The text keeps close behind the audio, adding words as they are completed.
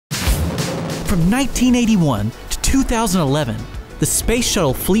From 1981 to 2011, the Space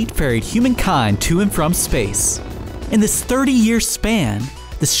Shuttle fleet ferried humankind to and from space. In this 30-year span,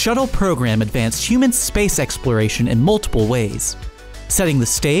 the shuttle program advanced human space exploration in multiple ways, setting the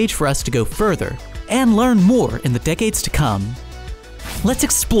stage for us to go further and learn more in the decades to come. Let's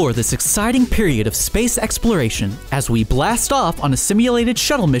explore this exciting period of space exploration as we blast off on a simulated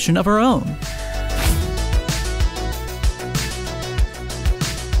shuttle mission of our own.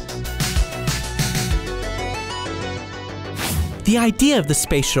 The idea of the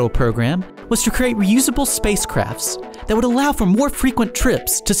Space Shuttle program was to create reusable spacecrafts that would allow for more frequent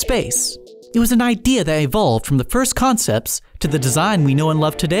trips to space. It was an idea that evolved from the first concepts to the design we know and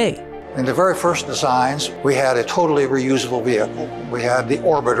love today. In the very first designs, we had a totally reusable vehicle. We had the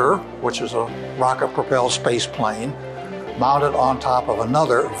orbiter, which is a rocket-propelled space plane, mounted on top of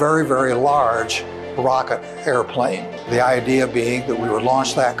another very, very large rocket airplane. The idea being that we would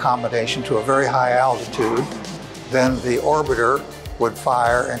launch that combination to a very high altitude, then the orbiter would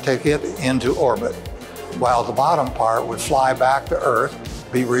fire and take it into orbit, while the bottom part would fly back to Earth,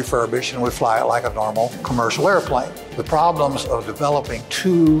 be refurbished, and would fly it like a normal commercial airplane. The problems of developing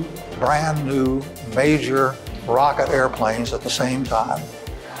two brand new major rocket airplanes at the same time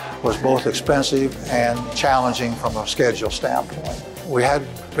was both expensive and challenging from a schedule standpoint. We had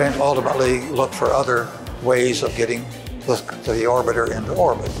to ultimately look for other ways of getting the orbiter into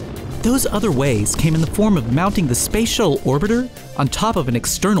orbit. Those other ways came in the form of mounting the Space Shuttle orbiter on top of an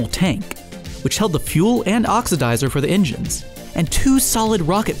external tank, which held the fuel and oxidizer for the engines, and two solid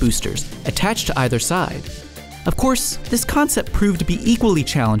rocket boosters attached to either side. Of course, this concept proved to be equally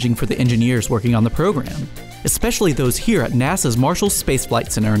challenging for the engineers working on the program, especially those here at NASA's Marshall Space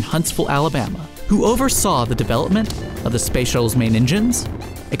Flight Center in Huntsville, Alabama, who oversaw the development of the Space Shuttle's main engines,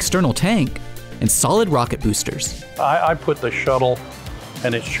 external tank, and solid rocket boosters. I put the shuttle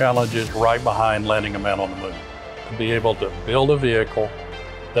and its challenges right behind landing a man on the moon. To be able to build a vehicle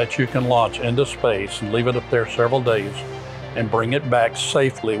that you can launch into space and leave it up there several days and bring it back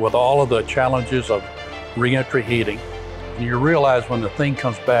safely with all of the challenges of re-entry heating. And you realize when the thing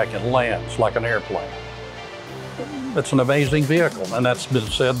comes back and lands like an airplane. It's an amazing vehicle, and that's been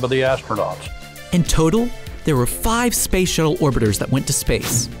said by the astronauts. In total, there were 5 Space Shuttle orbiters that went to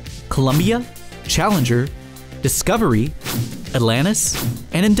space: Columbia, Challenger, Discovery, Atlantis,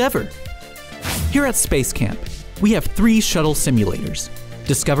 and Endeavour. Here at Space Camp, we have 3 shuttle simulators: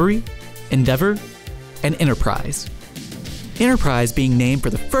 Discovery, Endeavour, and Enterprise. Enterprise being named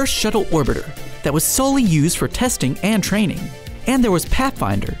for the first shuttle orbiter that was solely used for testing and training. And there was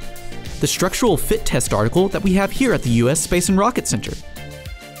Pathfinder, the structural fit test article that we have here at the U.S. Space and Rocket Center.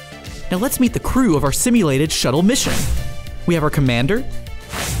 Now let's meet the crew of our simulated shuttle mission. We have our commander,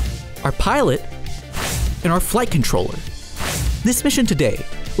 our pilot, and our flight controller. This mission today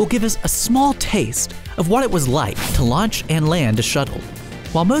will give us a small taste of what it was like to launch and land a shuttle.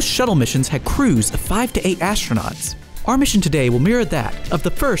 While most shuttle missions had crews of 5 to 8 astronauts, our mission today will mirror that of the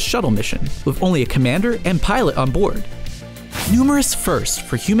first shuttle mission, with only a commander and pilot on board. Numerous firsts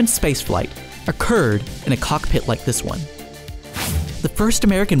for human spaceflight occurred in a cockpit like this one. The first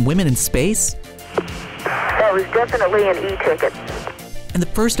American women in space? That was definitely an e-ticket. And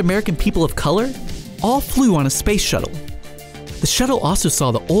the first American people of color? All flew on a space shuttle. The shuttle also saw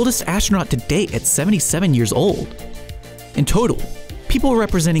the oldest astronaut to date at 77 years old. In total, people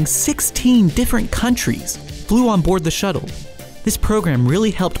representing 16 different countries flew on board the shuttle. This program really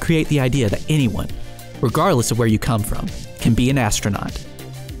helped create the idea that anyone, regardless of where you come from, can be an astronaut.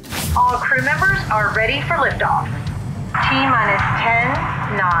 All crew members are ready for liftoff. T-minus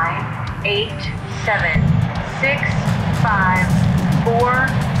 10, 9, 8, 7, 6, 5, 4,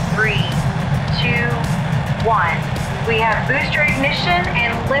 3, 2, 1. We have booster ignition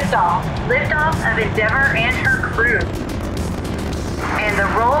and liftoff. Liftoff of Endeavour and her crew. And the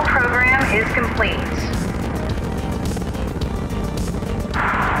roll program is complete.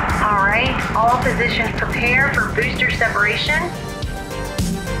 All right, all positions prepare for booster separation.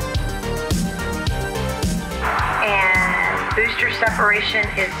 And booster separation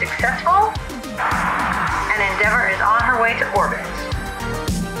is successful. And Endeavour is on her way to orbit.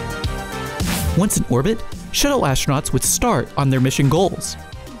 Once in orbit, shuttle astronauts would start on their mission goals.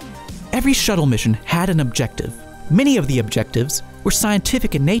 Every shuttle mission had an objective. Many of the objectives were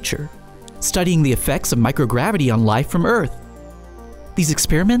scientific in nature, studying the effects of microgravity on life from Earth. These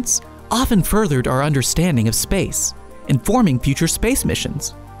experiments often furthered our understanding of space, informing future space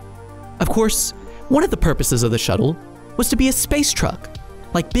missions. Of course, one of the purposes of the shuttle was to be a space truck,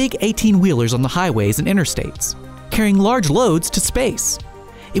 like big 18-wheelers on the highways and interstates, carrying large loads to space.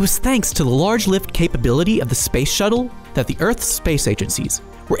 It was thanks to the large lift capability of the Space Shuttle that the Earth's space agencies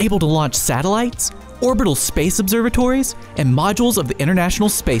were able to launch satellites, orbital space observatories, and modules of the International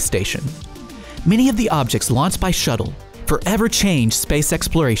Space Station. Many of the objects launched by Shuttle forever changed space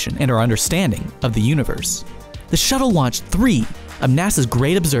exploration and our understanding of the universe. The Shuttle launched 3 of NASA's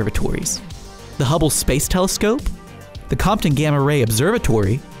great observatories: the Hubble Space Telescope, the Compton Gamma Ray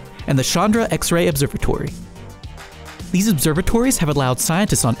Observatory, and the Chandra X-ray Observatory. These observatories have allowed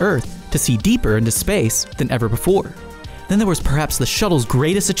scientists on Earth to see deeper into space than ever before. Then there was perhaps the Shuttle's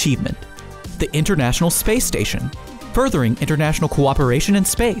greatest achievement, the International Space Station, furthering international cooperation in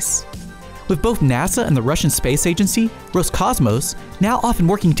space. With both NASA and the Russian space agency, Roscosmos, now often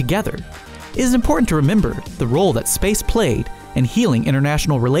working together, it is important to remember the role that space played in healing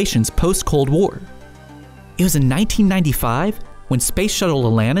international relations post-Cold War. It was in 1995 when Space Shuttle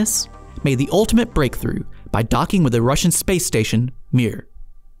Atlantis made the ultimate breakthrough by docking with the Russian space station, Mir.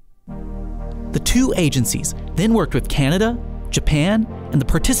 The two agencies then worked with Canada, Japan, and the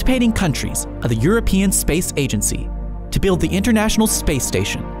participating countries of the European Space Agency to build the International Space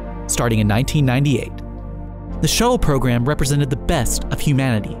Station, starting in 1998. The shuttle program represented the best of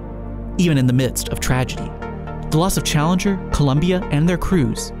humanity, even in the midst of tragedy. The loss of Challenger, Columbia, and their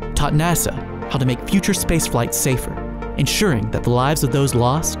crews taught NASA how to make future spaceflights safer, ensuring that the lives of those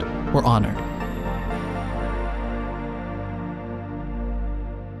lost were honored.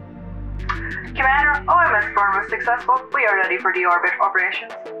 Commander, OMS burn was successful. We are ready for deorbit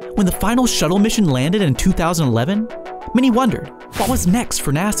operations. When the final shuttle mission landed in 2011, many wondered what was next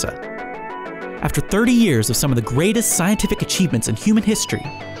for NASA. After 30 years of some of the greatest scientific achievements in human history,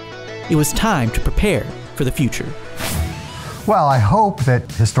 it was time to prepare for the future. Well, I hope that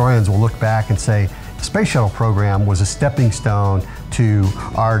historians will look back and say the Space Shuttle program was a stepping stone to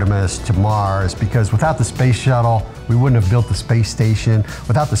Artemis, to Mars, because without the Space Shuttle, we wouldn't have built the space station.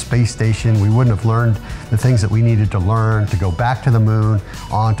 Without the space station, we wouldn't have learned the things that we needed to learn to go back to the moon,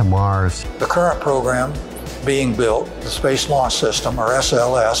 on to Mars. The current program being built, the Space Launch System, or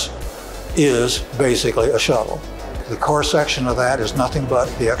SLS, is basically a shuttle. The core section of that is nothing but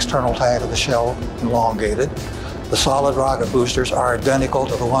the external tank of the shell elongated. The solid rocket boosters are identical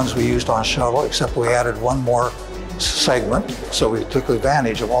to the ones we used on Shuttle, except we added one more segment. So we took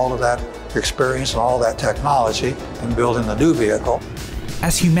advantage of all of that experience and all that technology in building the new vehicle.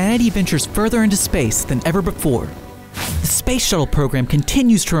 As humanity ventures further into space than ever before, the Space Shuttle program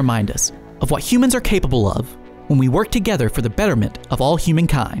continues to remind us of what humans are capable of when we work together for the betterment of all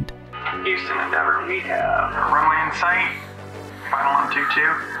humankind. Houston Endeavor, we have runway in sight, final on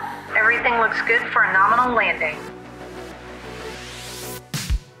 2-2. Everything looks good for a nominal landing.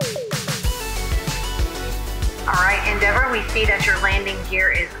 All right, Endeavor, we see that your landing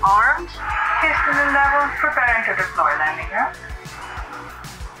gear is armed. Houston Endeavor, preparing to deploy landing gear.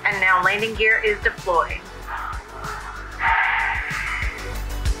 And now landing gear is deployed.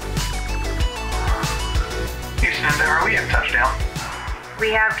 Houston Endeavor, we have touchdown. We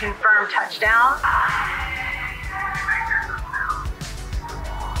have confirmed touchdown.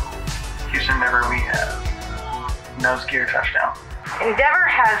 Houston Endeavor, we have nose gear touchdown. Endeavor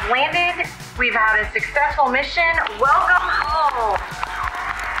has landed. We've had a successful mission. Welcome home.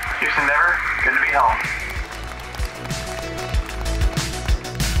 Houston Endeavor, good to be home.